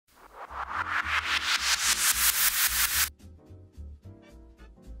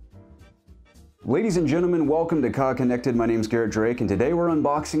Ladies and gentlemen, welcome to COGconnected. My name is Garrett Drake, and today we're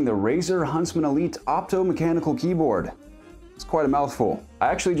unboxing the Razer Huntsman Elite Opto-Mechanical keyboard. It's quite a mouthful. I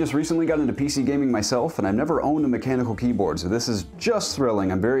actually just recently got into PC gaming myself, and I've never owned a mechanical keyboard, so this is just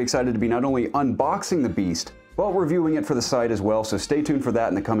thrilling. I'm very excited to be not only unboxing the beast, but reviewing it for the site as well, so stay tuned for that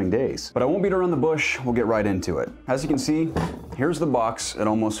in the coming days. But I won't beat around the bush, we'll get right into it. As you can see, here's the box. It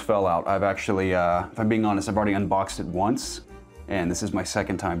almost fell out. I've actually, if I'm being honest, I've already unboxed it once, and this is my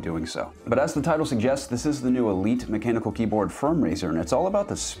second time doing so. But as the title suggests, this is the new Elite mechanical keyboard from Razer, and it's all about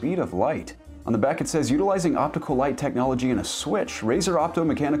the speed of light. On the back it says, utilizing optical light technology and a switch, Razer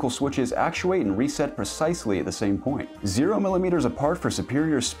Opto-Mechanical switches actuate and reset precisely at the same point. 0 millimeters apart for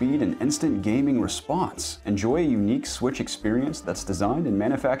superior speed and instant gaming response. Enjoy a unique switch experience that's designed and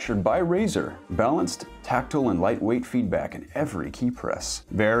manufactured by Razer. Balanced, tactile, and lightweight feedback in every key press.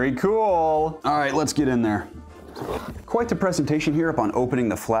 Very cool! Alright, let's get in there. Quite the presentation here upon opening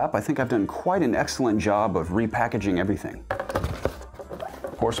the flap. I think I've done quite an excellent job of repackaging everything.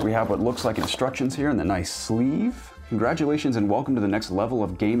 Of course, we have what looks like instructions here in the nice sleeve. Congratulations and welcome to the next level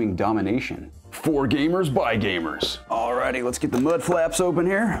of gaming domination. For gamers, by gamers. Alrighty, let's get the mud flaps open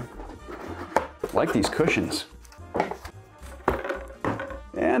here. Like these cushions.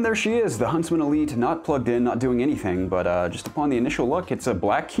 And there she is, the Huntsman Elite, not plugged in, not doing anything, but just upon the initial look, it's a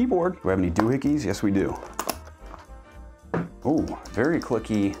black keyboard. Do we have any doohickeys? Yes, we do. Ooh, very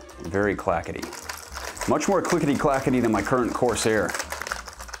clicky, very clackety. Much more clickety-clackety than my current Corsair.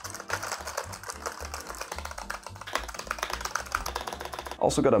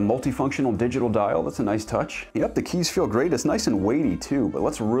 Also got a multifunctional digital dial, that's a nice touch. Yep, the keys feel great, it's nice and weighty too, but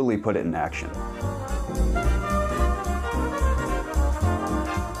let's really put it in action.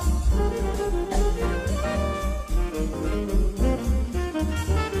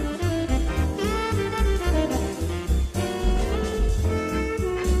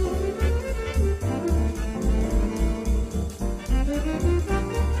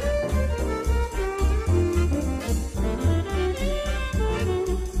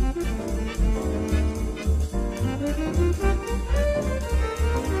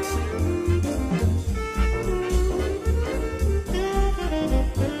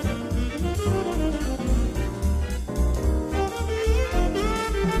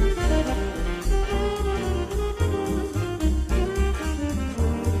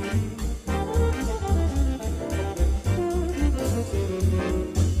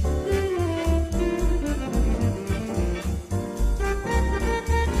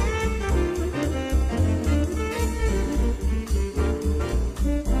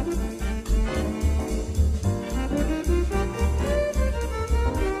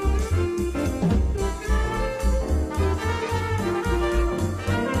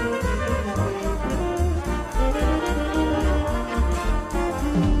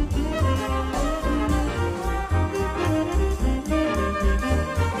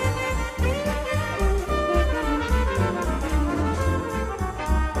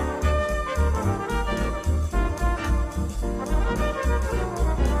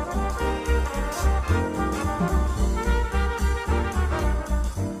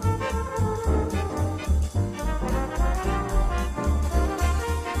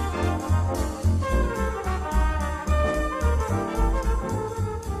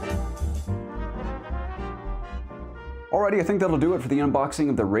 Alrighty, I think that'll do it for the unboxing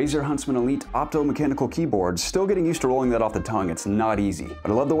of the Razer Huntsman Elite Opto-Mechanical keyboard. Still getting used to rolling that off the tongue, it's not easy.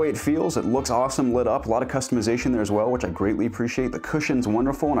 But I love the way it feels, it looks awesome lit up, a lot of customization there as well, which I greatly appreciate. The cushion's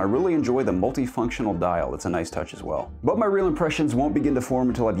wonderful, and I really enjoy the multifunctional dial, it's a nice touch as well. But my real impressions won't begin to form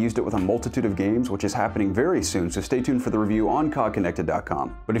until I've used it with a multitude of games, which is happening very soon, so stay tuned for the review on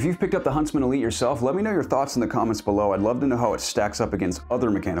COGconnected.com. But if you've picked up the Huntsman Elite yourself, let me know your thoughts in the comments below. I'd love to know how it stacks up against other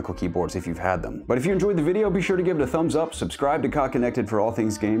mechanical keyboards if you've had them. But if you enjoyed the video, be sure to give it a thumbs up, subscribe to COGconnected for all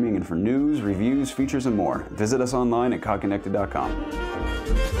things gaming, and for news, reviews, features, and more. Visit us online at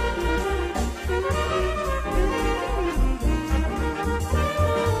COGconnected.com.